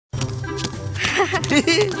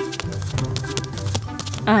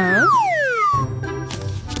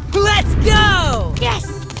Let's go! Yes!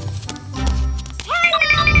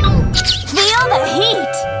 Hello! Feel the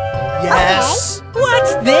heat! Yes! Okay.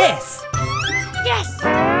 What's this? Yes!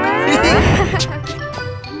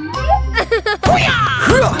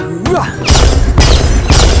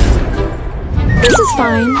 This is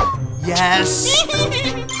fine. Yes!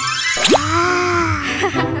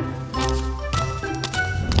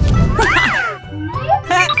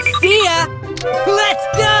 See ya! Let's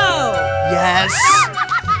go! Yes!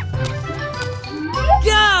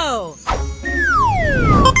 Go!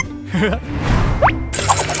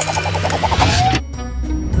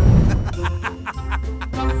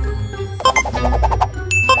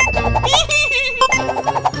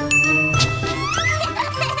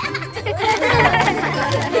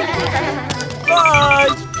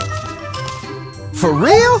 Bye! For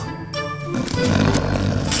real?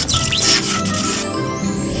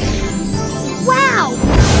 Wow!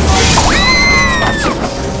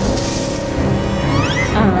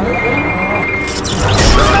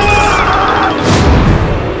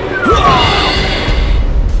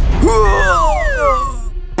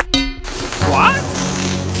 What?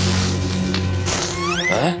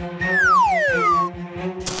 Huh?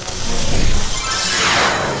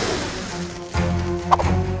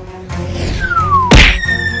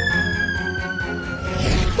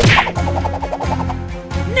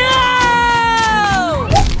 No!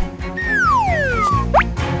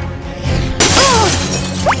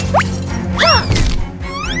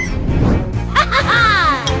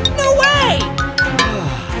 No way!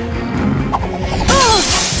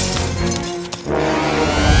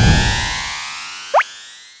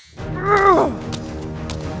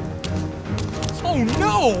 Oh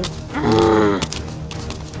no!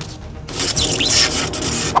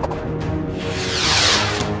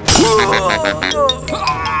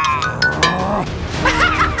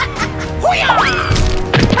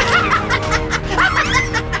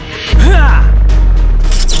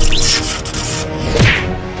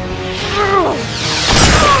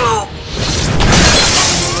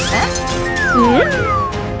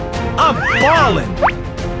 I'm ballin'!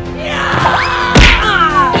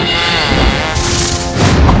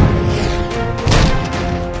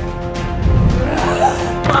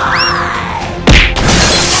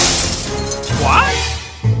 What?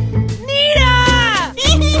 Nita!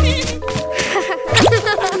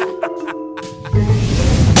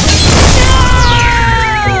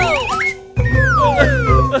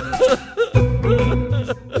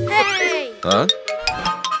 Hey! Huh?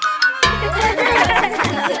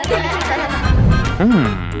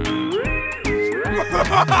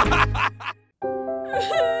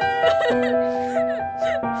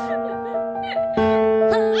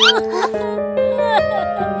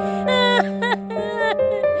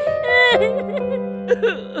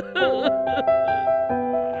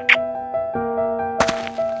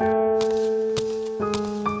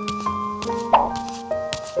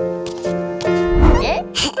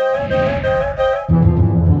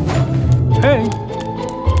 Hey!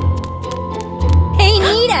 Hey,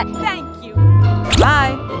 Nita! Thank you.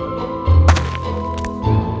 Bye.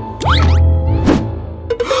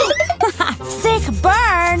 Sick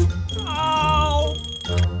burn! Oh!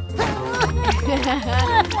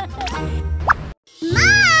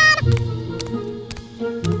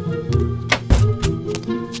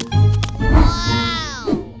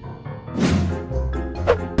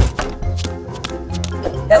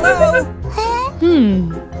 Hello?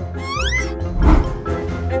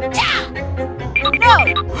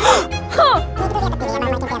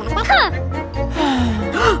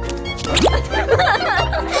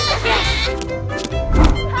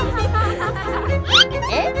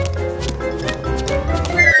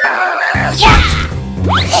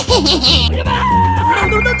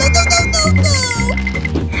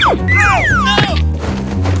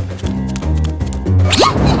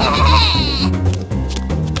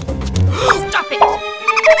 Stop it!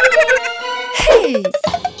 Hey!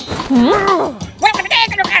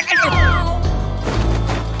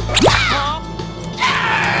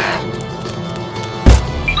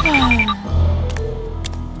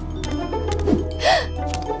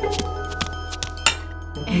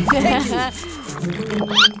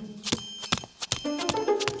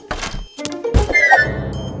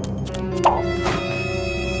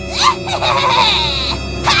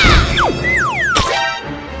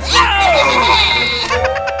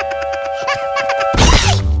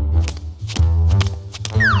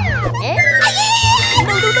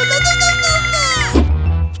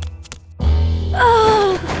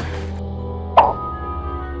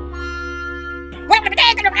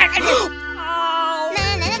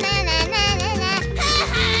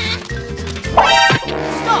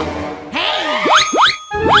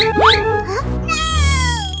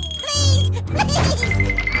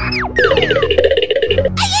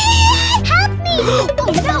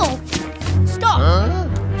 Oh no! Stop!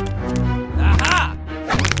 Aha!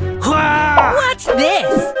 What's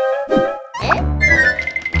this?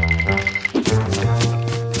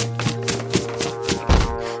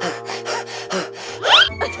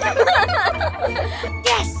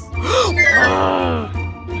 Yes!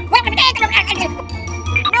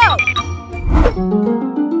 No!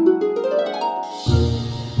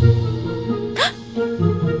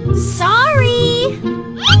 Sorry!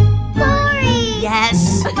 Sorry! Yes!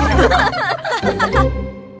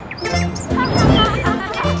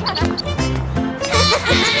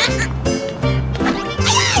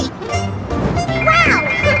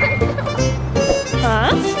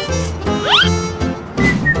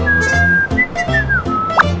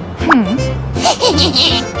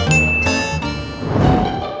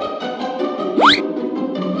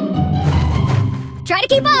 Try to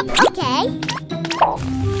keep up! Okay.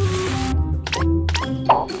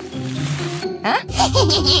 Huh?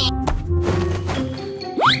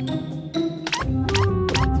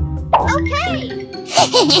 Okay!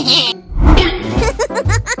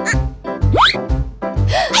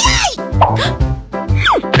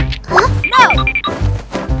 No!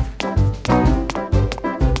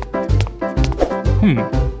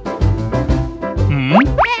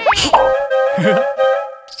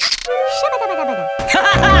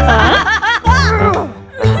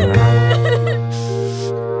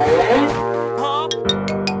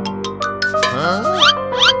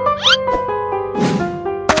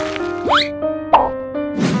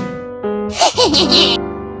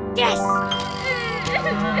 Yes!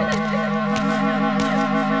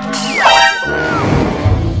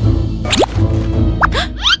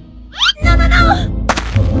 No, no, no!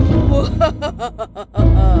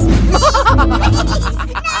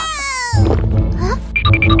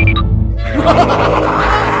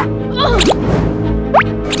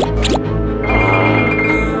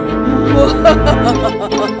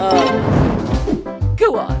 Go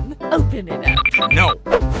on, open it up. No.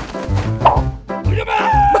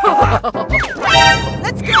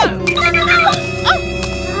 Let's go! No, no, no!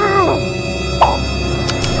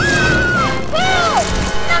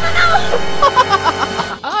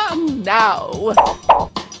 Now! No!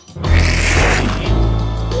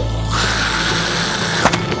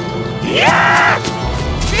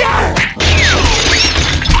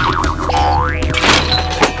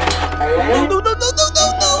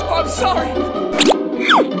 I'm sorry.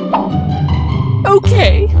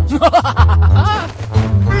 Okay. Help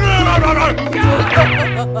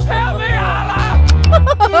me, Allah!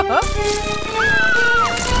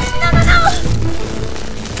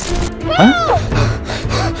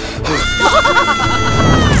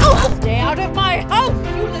 Stay out of my house,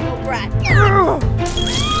 you little brat!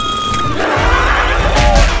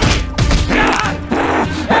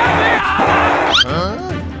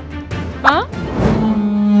 Huh?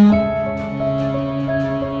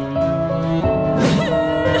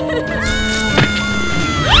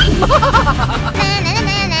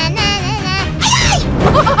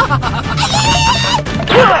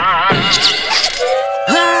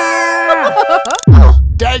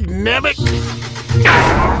 Dagnabbit!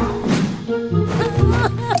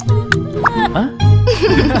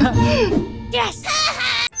 Yes!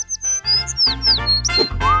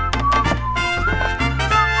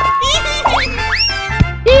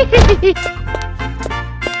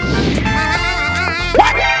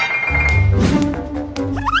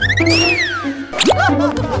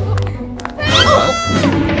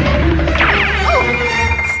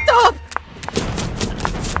 Stop!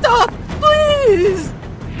 Stop, please!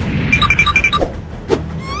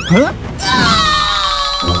 Huh?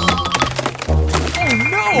 Oh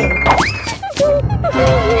no!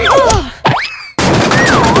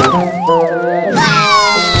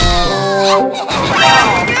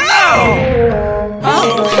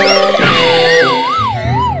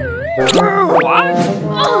 What?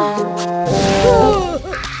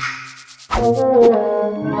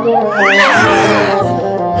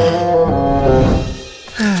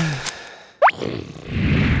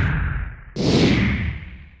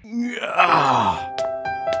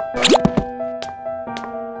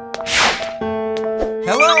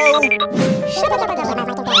 Hello?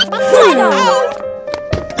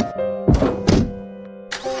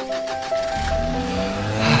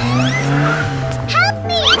 Help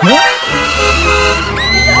me!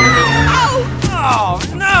 Oh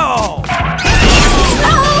no!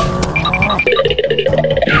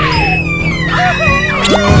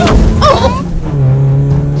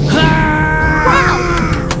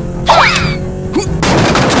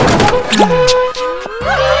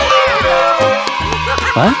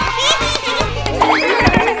 Huh?